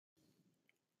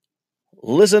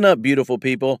Listen up, beautiful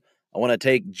people. I want to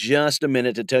take just a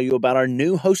minute to tell you about our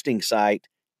new hosting site,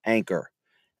 Anchor.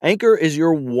 Anchor is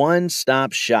your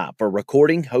one-stop shop for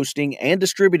recording, hosting, and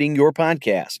distributing your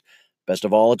podcast. Best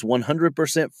of all, it's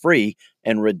 100% free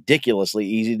and ridiculously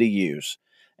easy to use.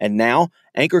 And now,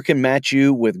 Anchor can match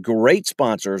you with great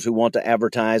sponsors who want to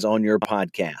advertise on your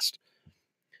podcast.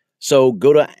 So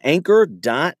go to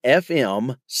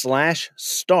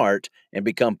anchor.fm/start and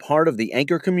become part of the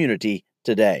Anchor community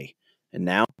today. And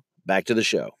now, back to the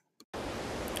show.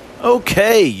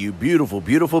 Okay, you beautiful,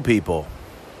 beautiful people.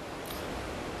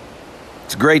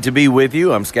 It's great to be with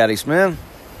you. I'm Scotty Smith.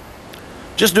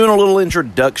 Just doing a little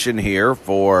introduction here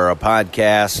for a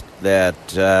podcast that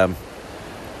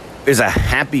is a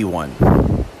happy one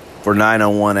for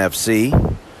 901 FC.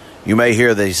 You may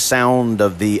hear the sound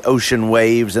of the ocean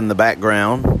waves in the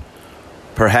background,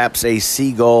 perhaps a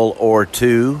seagull or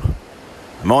two.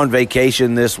 I'm on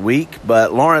vacation this week,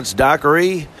 but Lawrence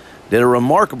Dockery did a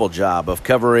remarkable job of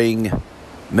covering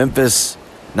Memphis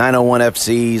 901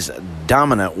 FC's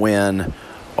dominant win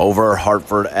over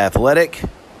Hartford Athletic.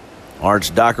 Lawrence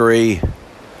Dockery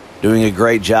doing a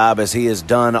great job as he has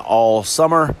done all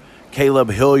summer.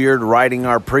 Caleb Hilliard writing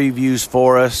our previews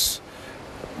for us.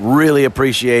 Really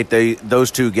appreciate those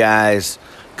two guys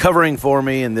covering for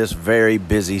me in this very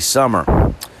busy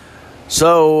summer.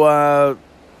 So,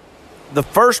 the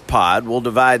first pod, we'll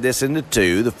divide this into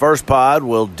two. The first pod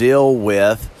will deal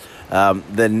with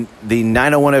the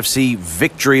 901 FC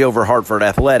victory over Hartford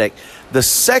Athletic. The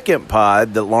second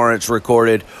pod that Lawrence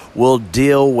recorded will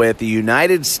deal with the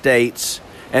United States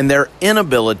and their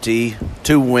inability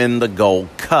to win the Gold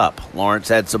Cup. Lawrence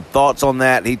had some thoughts on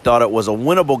that. He thought it was a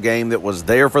winnable game that was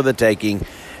there for the taking,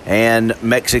 and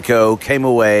Mexico came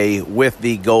away with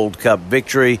the Gold Cup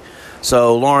victory.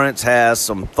 So Lawrence has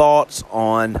some thoughts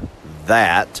on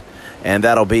that, and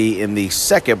that'll be in the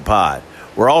second pod.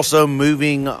 We're also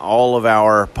moving all of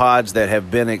our pods that have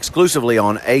been exclusively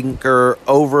on Anchor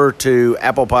over to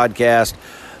Apple Podcast,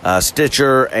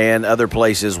 Stitcher, and other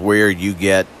places where you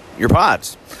get your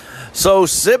pods. So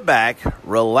sit back,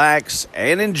 relax,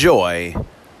 and enjoy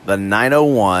the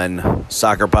 901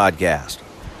 Soccer Podcast.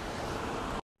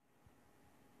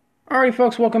 Alright,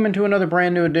 folks, welcome into another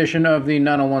brand new edition of the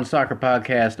 901 Soccer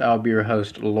Podcast. I'll be your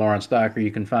host, Lawrence Docker.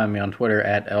 You can find me on Twitter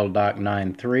at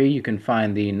LDoc93. You can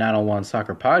find the 901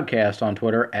 Soccer Podcast on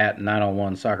Twitter at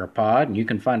 901 Soccer Pod. You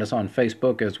can find us on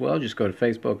Facebook as well. Just go to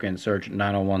Facebook and search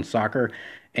 901 Soccer,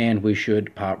 and we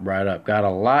should pop right up. Got a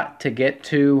lot to get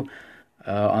to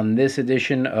on this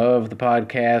edition of the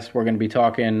podcast. We're going to be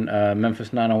talking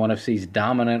Memphis 901 FC's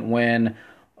dominant win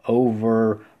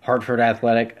over Hartford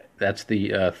Athletic. That's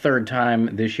the third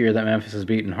time this year that Memphis has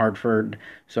beaten Hartford,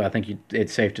 so I think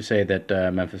it's safe to say that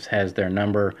Memphis has their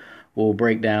number. We'll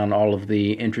break down all of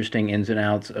the interesting ins and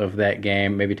outs of that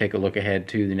game, maybe take a look ahead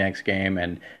to the next game,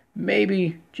 and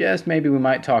maybe, just maybe, we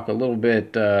might talk a little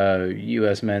bit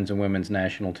U.S. men's and women's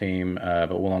national team,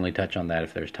 but we'll only touch on that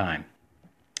if there's time.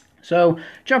 So,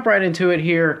 jump right into it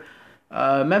here.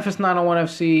 Memphis 901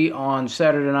 FC on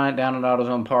Saturday night down at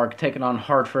AutoZone Park, taking on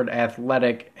Hartford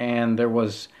Athletic, and there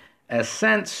was a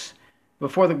sense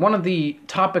before one of the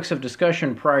topics of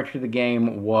discussion prior to the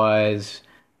game was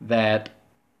that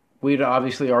we'd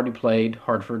obviously already played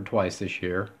Hartford twice this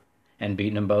year and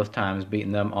beaten them both times,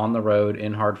 beaten them on the road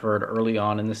in Hartford early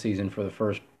on in the season for the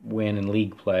first win in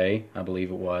league play, I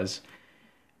believe it was,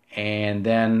 and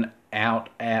then out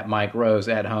at Mike Rose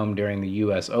at home during the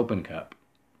U.S. Open Cup.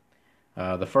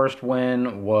 The first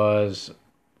win was,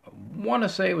 I want to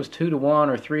say it was 2-1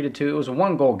 or 3-2. It was a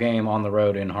one-goal game on the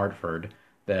road in Hartford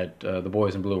that the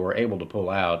boys in blue were able to pull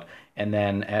out. And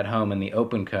then at home in the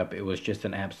Open Cup, it was just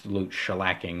an absolute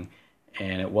shellacking,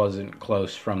 and it wasn't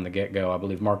close from the get-go. I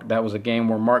believe that was a game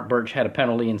where Mark Birch had a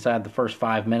penalty inside the first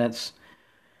 5 minutes.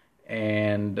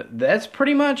 And that's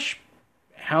pretty much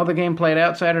how the game played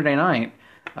out Saturday night.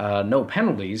 No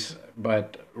penalties,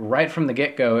 but right from the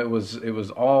get-go, it was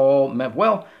all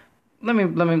well. Let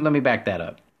me back that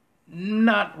up.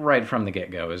 Not right from the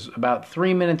get-go. It was about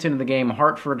 3 minutes into the game.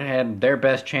 Hartford had their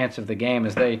best chance of the game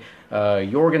as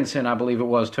Jorgensen, I believe it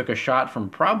was, took a shot from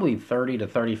probably 30 to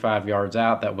 35 yards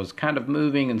out that was kind of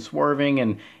moving and swerving,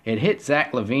 and it hit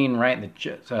Scott Levine, right in the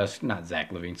chest, right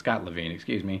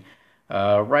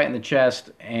in the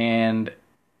chest, and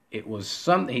it was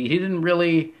something, he didn't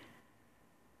really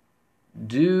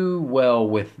do well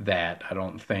with that, I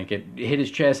don't think. It hit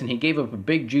his chest, and he gave up a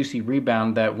big, juicy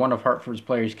rebound that one of Hartford's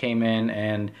players came in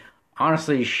and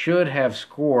honestly should have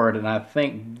scored. And I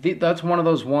think that's one of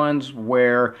those ones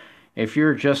where if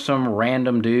you're just some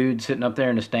random dude sitting up there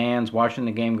in the stands watching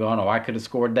the game going, oh, I could have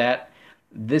scored that,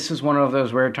 this is one of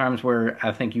those rare times where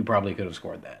I think you probably could have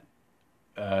scored that.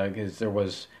 Because there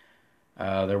wasn't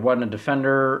a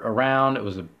defender around. It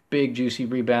was a big, juicy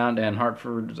rebound, and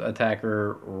Hartford's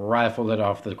attacker rifled it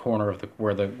off the corner of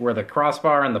where the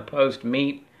crossbar and the post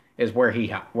meet is where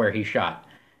he shot.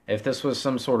 If this was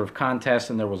some sort of contest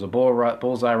and there was a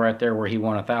bullseye right there where he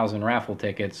won 1,000 raffle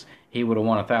tickets, he would have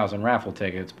won 1,000 raffle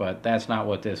tickets. But that's not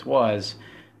what this was.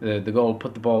 The goal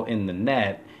put the ball in the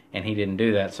net, and he didn't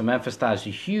do that. So Memphis dodged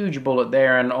a huge bullet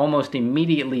there and almost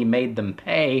immediately made them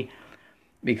pay,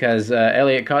 because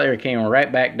Elliott Collier came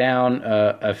right back down,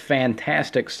 a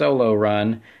fantastic solo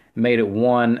run, made it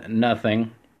 1-0,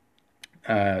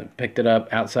 picked it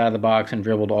up outside the box and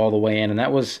dribbled all the way in. And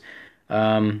that was,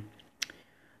 I'm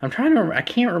trying to remember, I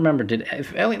can't remember,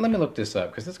 let me look this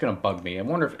up, because it's going to bug me. I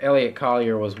wonder if Elliott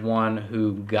Collier was one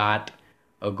who got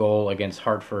a goal against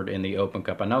Hartford in the Open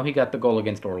Cup. I know he got the goal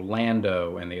against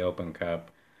Orlando in the Open Cup.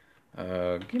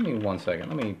 Give me 1 second.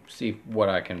 Let me see what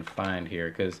I can find here,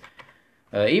 because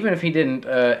even if he didn't,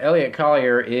 Elliott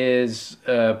Collier is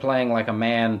playing like a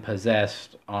man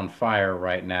possessed on fire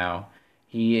right now.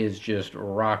 He is just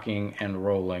rocking and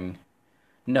rolling.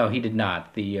 No, he did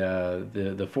not.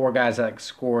 The four guys that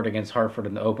scored against Hartford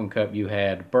in the Open Cup, you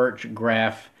had Birch,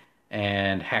 Graff,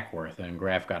 and Hackworth, and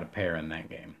Graff got a pair in that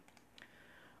game.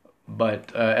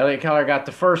 But Elliott Collier got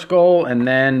the first goal, and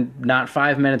then not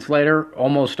 5 minutes later,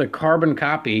 almost a carbon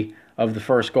copy of the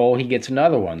first goal, he gets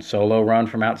another one. Solo run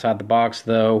from outside the box,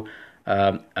 though.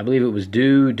 I believe it was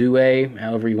Due,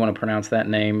 however you want to pronounce that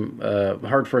name.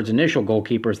 Hartford's initial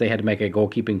goalkeepers, they had to make a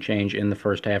goalkeeping change in the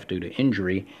first half due to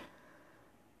injury.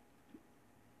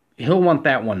 He'll want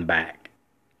that one back.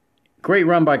 Great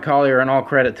run by Collier, and all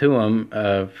credit to him.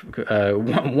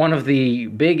 One of the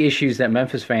big issues that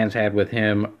Memphis fans had with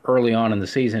him early on in the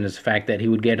season is the fact that he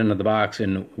would get into the box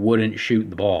and wouldn't shoot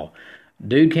the ball.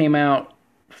 Dude came out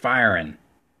firing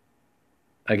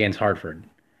against Hartford.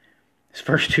 His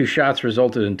first 2 shots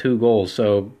resulted in 2 goals,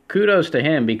 so kudos to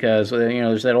him, because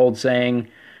there's that old saying.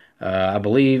 I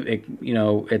believe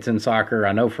it's in soccer.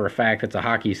 I know for a fact it's a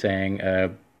hockey saying.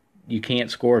 You can't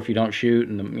score if you don't shoot,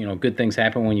 and good things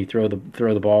happen when you throw the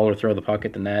ball or throw the puck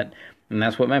at the net, and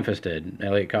that's what Memphis did.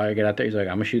 Elliott Collier got out there. He's like,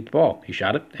 I'm gonna shoot the ball. He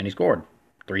shot it and he scored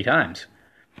 3 times.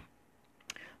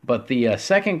 But the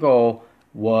second goal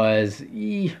was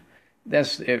through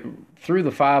the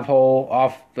 5-hole,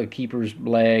 off the keeper's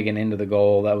leg and into the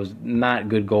goal. That was not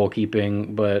good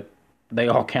goalkeeping, but they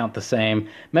all count the same.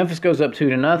 Memphis goes up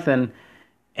 2-0.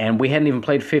 And we hadn't even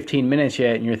played 15 minutes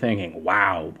yet, and you're thinking,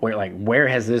 wow, where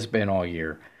has this been all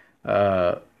year?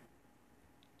 But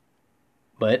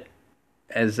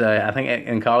as I think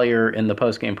and Collier in the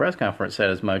post-game press conference said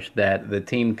as much, that the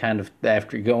team kind of,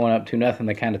 after going up 2-0,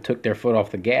 they kind of took their foot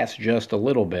off the gas just a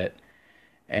little bit,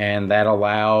 and that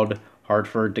allowed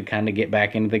Hartford to kind of get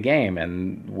back into the game,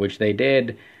 and which they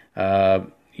did.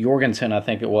 Jorgensen, I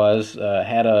think it was,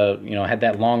 had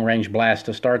that long-range blast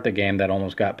to start the game that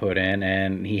almost got put in,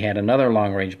 and he had another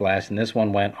long-range blast, and this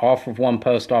one went off of one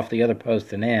post, off the other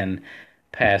post, and in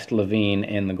past Levine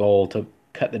in the goal to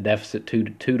cut the deficit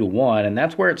 2-1, and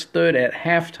that's where it stood at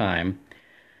halftime.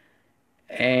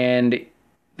 And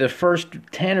the first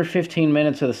 10 or 15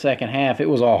 minutes of the second half, it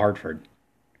was all Hartford.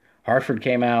 Hartford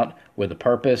came out with a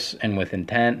purpose and with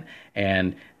intent,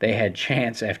 and they had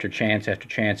chance after chance after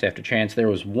chance after chance. There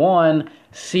was one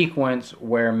sequence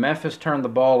where Memphis turned the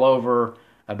ball over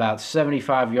about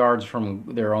 75 yards from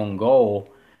their own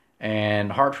goal,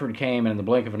 and Hartford came, and in the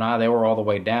blink of an eye, they were all the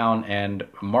way down, and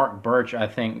Mark Birch,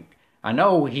 I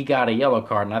know he got a yellow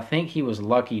card, and I think he was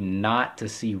lucky not to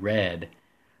see red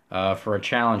for a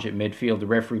challenge at midfield. The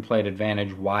referee played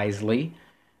advantage wisely.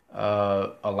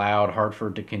 Allowed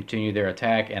Hartford to continue their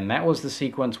attack, and that was the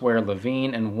sequence where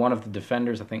Levine and one of the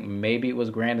defenders, I think maybe it was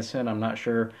Grandison, I'm not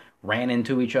sure, ran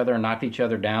into each other and knocked each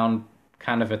other down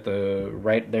kind of at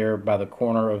right there by the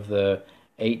corner of the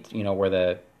 8, where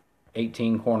the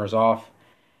 18 corners off.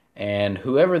 And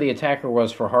whoever the attacker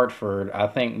was for Hartford, I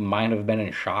think might have been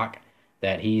in shock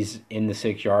that he's in the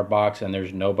 6-yard box and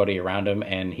there's nobody around him,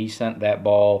 and he sent that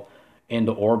ball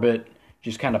into orbit.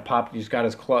 Just kind of popped, just got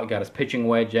his pitching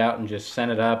wedge out and just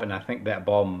sent it up, and I think that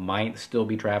ball might still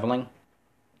be traveling.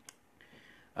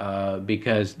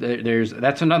 Because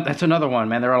that's another one,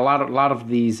 man. There are a lot of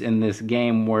these in this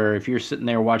game where if you're sitting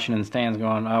there watching in the stands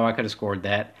going, oh, I could have scored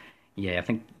that. Yeah, I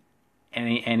think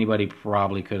anybody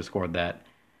probably could have scored that.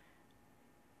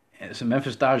 So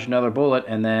Memphis dodged another bullet,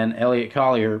 and then Elliott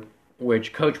Collier,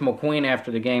 which Coach McQueen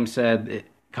after the game said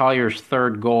Collier's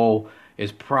third goal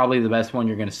is probably the best one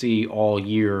you're going to see all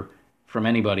year from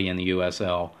anybody in the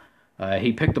USL.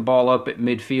 He picked the ball up at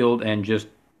midfield and just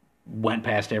went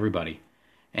past everybody.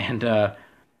 And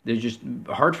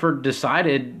Hartford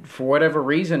decided, for whatever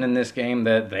reason in this game,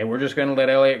 that they were just going to let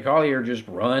Elliott Collier just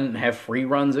run, have free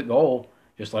runs at goal.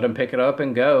 Just let him pick it up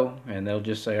and go, and they'll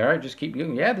just say, "All right, just keep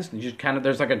going." Yeah, this just kind of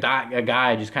there's like a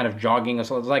guy just kind of jogging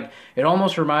us. It's like it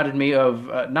almost reminded me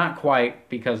of not quite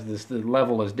because the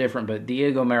level is different, but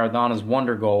Diego Maradona's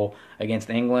wonder goal against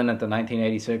England at the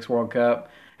 1986 World Cup.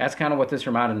 That's kind of what this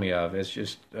reminded me of. It's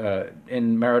just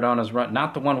in Maradona's run,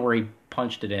 not the one where he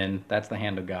punched it in. That's the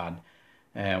hand of God,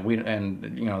 and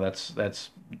that's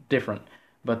different.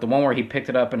 But the one where he picked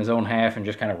it up in his own half and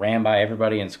just kind of ran by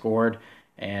everybody and scored.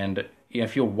 And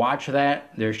if you'll watch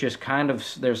that, there's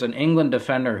an England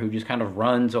defender who just kind of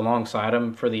runs alongside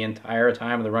him for the entire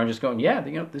time of the run, just going, yeah,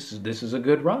 this is a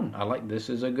good run. This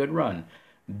is a good run.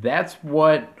 That's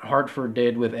what Hartford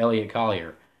did with Elliott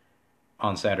Collier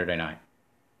on Saturday night.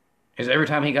 Is every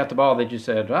time he got the ball, they just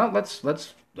said, well,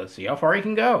 let's see how far he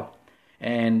can go.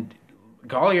 And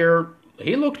Collier,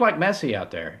 he looked like Messi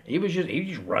out there. He was just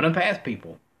running past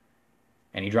people,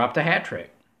 and he dropped a hat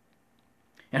trick.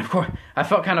 And, of course, I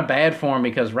felt kind of bad for him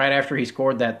because right after he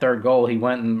scored that third goal, he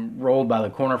went and rolled by the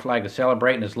corner flag to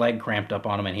celebrate, and his leg cramped up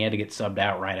on him, and he had to get subbed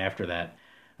out right after that.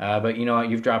 But you know what?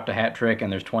 You've dropped a hat trick,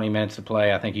 and there's 20 minutes to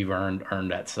play. I think you've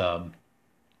earned that sub.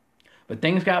 But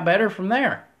things got better from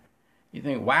there. You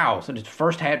think, wow, so it's the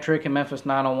first hat trick in Memphis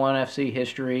 901 FC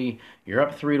history. You're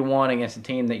up 3-1 against a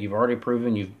team that you've already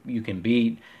proven you can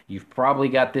beat. You've probably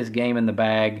got this game in the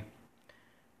bag.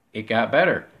 It got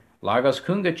better. Lagos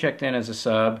Kunga checked in as a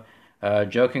sub.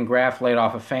 Jochen Graf laid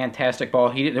off a fantastic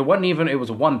ball. It was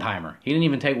a one-timer. He didn't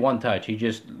even take one touch.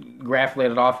 Graf laid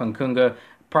it off, and Kunga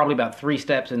probably about 3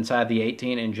 steps inside the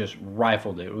 18 and just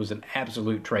rifled it. It was an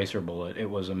absolute tracer bullet. It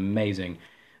was amazing.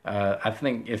 I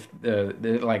think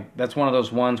that's one of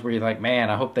those ones where you're like,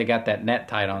 man, I hope they got that net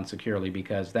tied on securely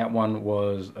because that one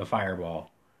was a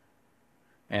fireball.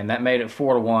 And that made it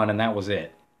 4-1, and that was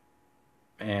it.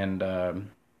 And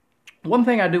one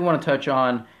thing I do want to touch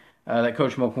on that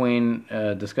Coach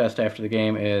McQueen discussed after the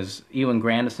game is Ewan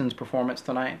Grandison's performance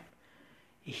tonight.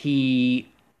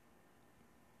 He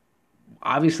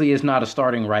obviously is not a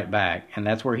starting right back, and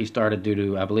that's where he started due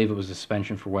to, I believe it was a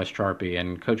suspension for Wes Charpie,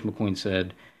 and Coach McQueen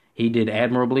said he did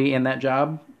admirably in that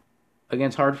job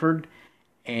against Hartford,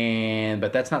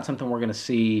 but that's not something we're going to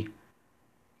see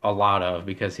a lot of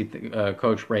because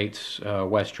Coach rates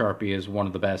Wes Charpie as one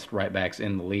of the best right backs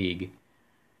in the league.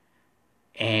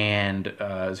 And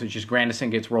so it's just Grandison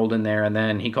gets rolled in there, and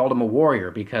then he called him a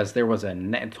warrior because there was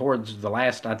towards the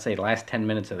last 10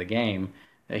 minutes of the game,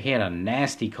 he had a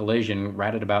nasty collision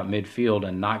right at about midfield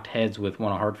and knocked heads with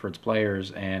one of Hartford's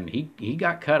players, and he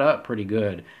got cut up pretty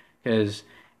good because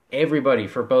everybody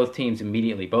for both teams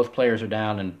immediately, both players are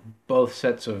down, and both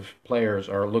sets of players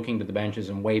are looking to the benches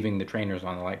and waving the trainers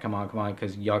on. They're like, come on,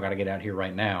 because y'all got to get out here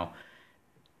right now.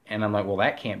 And I'm like, well,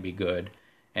 that can't be good.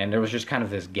 And there was just kind of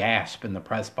this gasp in the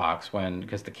press box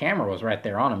because the camera was right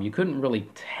there on him. You couldn't really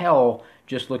tell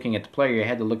just looking at the player. You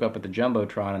had to look up at the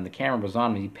Jumbotron, and the camera was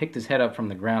on him. He picked his head up from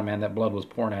the ground, man. That blood was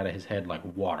pouring out of his head like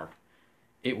water.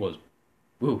 It was,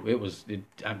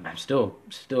 I'm still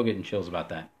getting chills about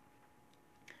that.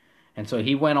 And so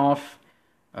he went off.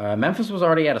 Memphis was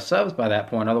already out of subs by that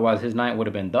point. Otherwise, his night would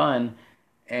have been done.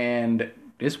 And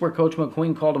this is where Coach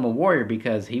McQueen called him a warrior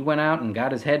because he went out and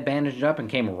got his head bandaged up and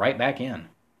came right back in.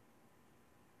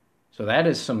 So that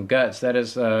is some guts. That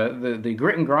is the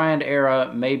grit and grind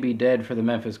era may be dead for the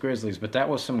Memphis Grizzlies, but that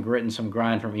was some grit and some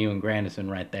grind from Ewan Grandison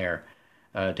right there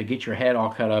to get your head all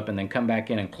cut up and then come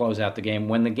back in and close out the game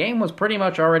when the game was pretty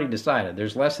much already decided.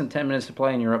 There's less than 10 minutes to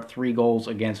play and you're up 3 goals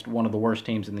against one of the worst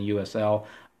teams in the USL.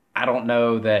 I don't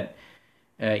know that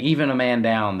even a man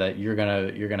down that you're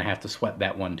gonna have to sweat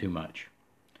that one too much.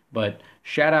 But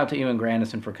shout out to Ewan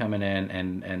Grandison for coming in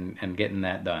and getting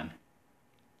that done.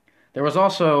 There was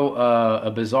also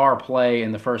a bizarre play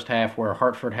in the first half where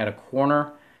Hartford had a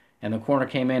corner, and the corner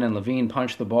came in, and Levine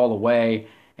punched the ball away,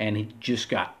 and he just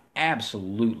got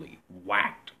absolutely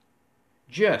whacked,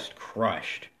 just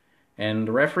crushed. And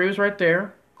the referee was right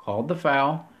there, called the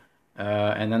foul,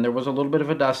 and then there was a little bit of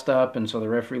a dust-up, and so the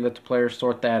referee let the players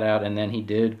sort that out, and then he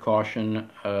did caution.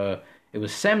 It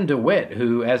was Sem DeWitt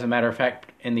who, as a matter of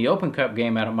fact, in the Open Cup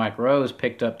game out at Mike Rose,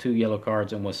 picked up 2 yellow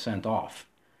cards and was sent off.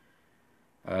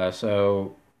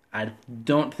 So I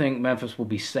don't think Memphis will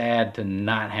be sad to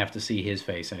not have to see his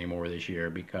face anymore this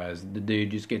year because the dude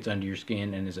just gets under your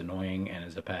skin and is annoying and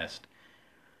is a pest.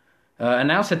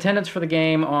 Announced attendance for the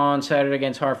game on Saturday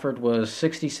against Hartford was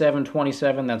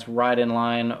 67-27. That's right in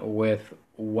line with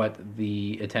what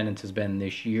the attendance has been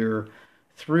this year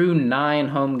through 9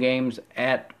 home games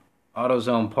at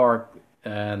AutoZone Park,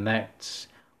 and that's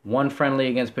one friendly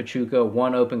against Pachuca,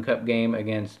 one Open Cup game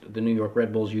against the New York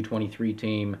Red Bulls U23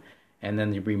 team, and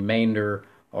then the remainder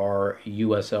are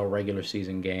USL regular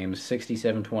season games.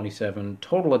 67-27.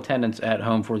 Total attendance at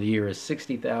home for the year is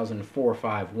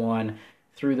 60,451.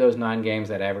 Through those 9 games,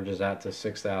 that averages out to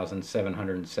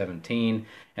 6,717.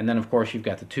 And then, of course, you've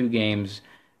got the 2 games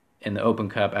in the Open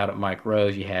Cup out at Mike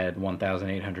Rose. You had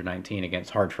 1,819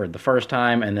 against Hartford the first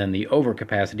time, and then the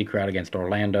overcapacity crowd against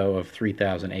Orlando of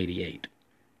 3,088.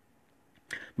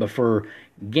 But for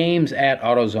games at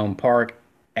AutoZone Park,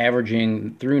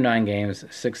 averaging through 9 games,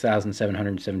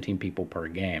 6,717 people per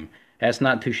game. That's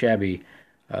not too shabby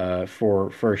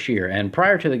for first year. And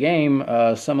prior to the game,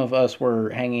 some of us were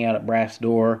hanging out at Brass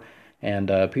Door, and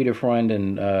Peter Freund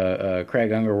and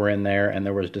Craig Unger were in there, and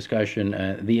there was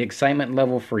discussion. The excitement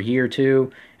level for year 2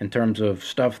 in terms of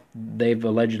stuff they've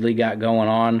allegedly got going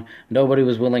on, nobody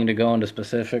was willing to go into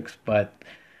specifics, but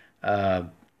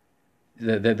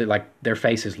like their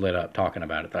faces lit up talking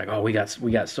about it. They're like, oh, we got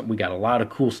a lot of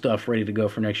cool stuff ready to go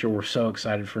for next year. We're so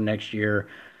excited for next year.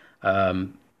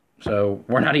 So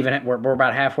we're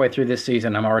about halfway through this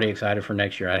season. I'm already excited for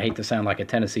next year. I hate to sound like a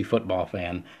Tennessee football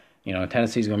fan.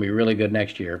 Tennessee's going to be really good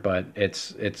next year, but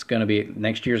it's going to be,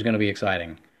 next year's going to be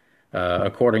exciting,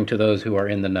 according to those who are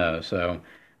in the know. So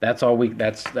that's what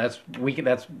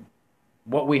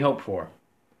we hope for.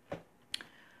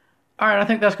 All right, I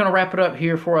think that's going to wrap it up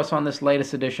here for us on this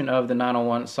latest edition of the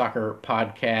 901 Soccer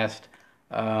Podcast.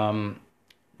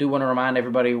 Do want to remind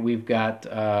everybody we've got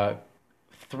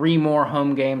 3 more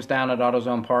home games down at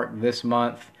AutoZone Park this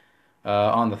month.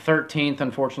 On the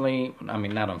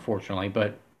 13th, not unfortunately,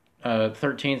 but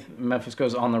 13th, Memphis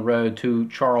goes on the road to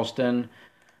Charleston,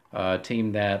 a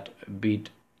team that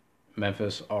beat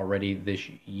Memphis already this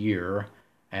year.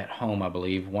 At home, I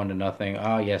believe, 1-0.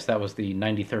 Ah, yes, that was the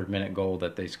 93rd minute goal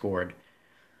that they scored.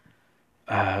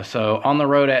 So on the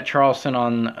road at Charleston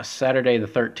on Saturday the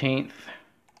 13th,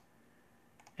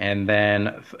 and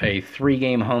then a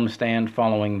 3-game homestand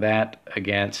following that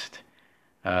against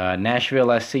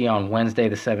Nashville SC on Wednesday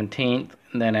the 17th,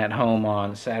 and then at home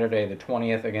on Saturday the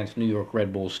 20th against New York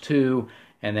Red Bulls 2,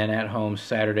 and then at home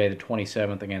Saturday the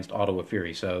 27th against Ottawa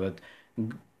Fury. So that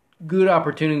good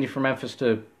opportunity for Memphis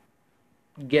to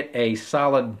get a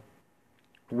solid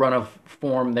run of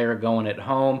form there going at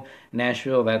home.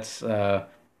 Nashville, that's I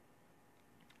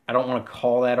don't want to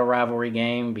call that a rivalry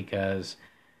game because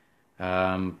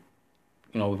we've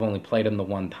only played them the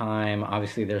one time.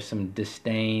 Obviously there's some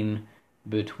disdain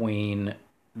between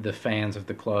the fans of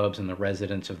the clubs and the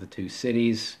residents of the two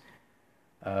cities.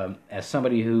 As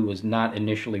somebody who was not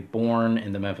initially born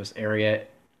in the Memphis area,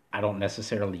 I don't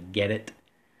necessarily get it,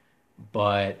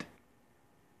 but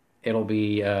that'll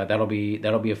be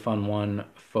a fun one.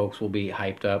 Folks will be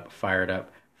hyped up, fired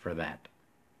up for that.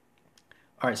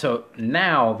 All right, so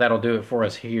now that'll do it for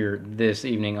us here this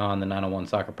evening on the 901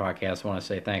 Soccer Podcast. I want to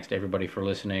say thanks to everybody for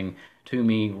listening to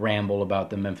me ramble about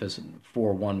the Memphis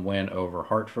 4-1 win over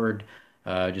Hartford.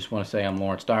 Just want to say I'm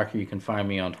Lawrence Docker. You can find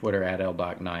me on Twitter at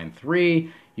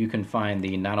LDoc93. You can find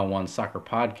the 901 Soccer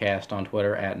Podcast on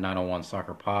Twitter at 901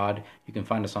 Soccer Pod. You can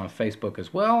find us on Facebook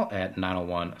as well at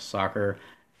 901 Soccer.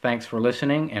 Thanks for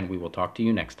listening, and we will talk to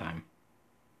you next time.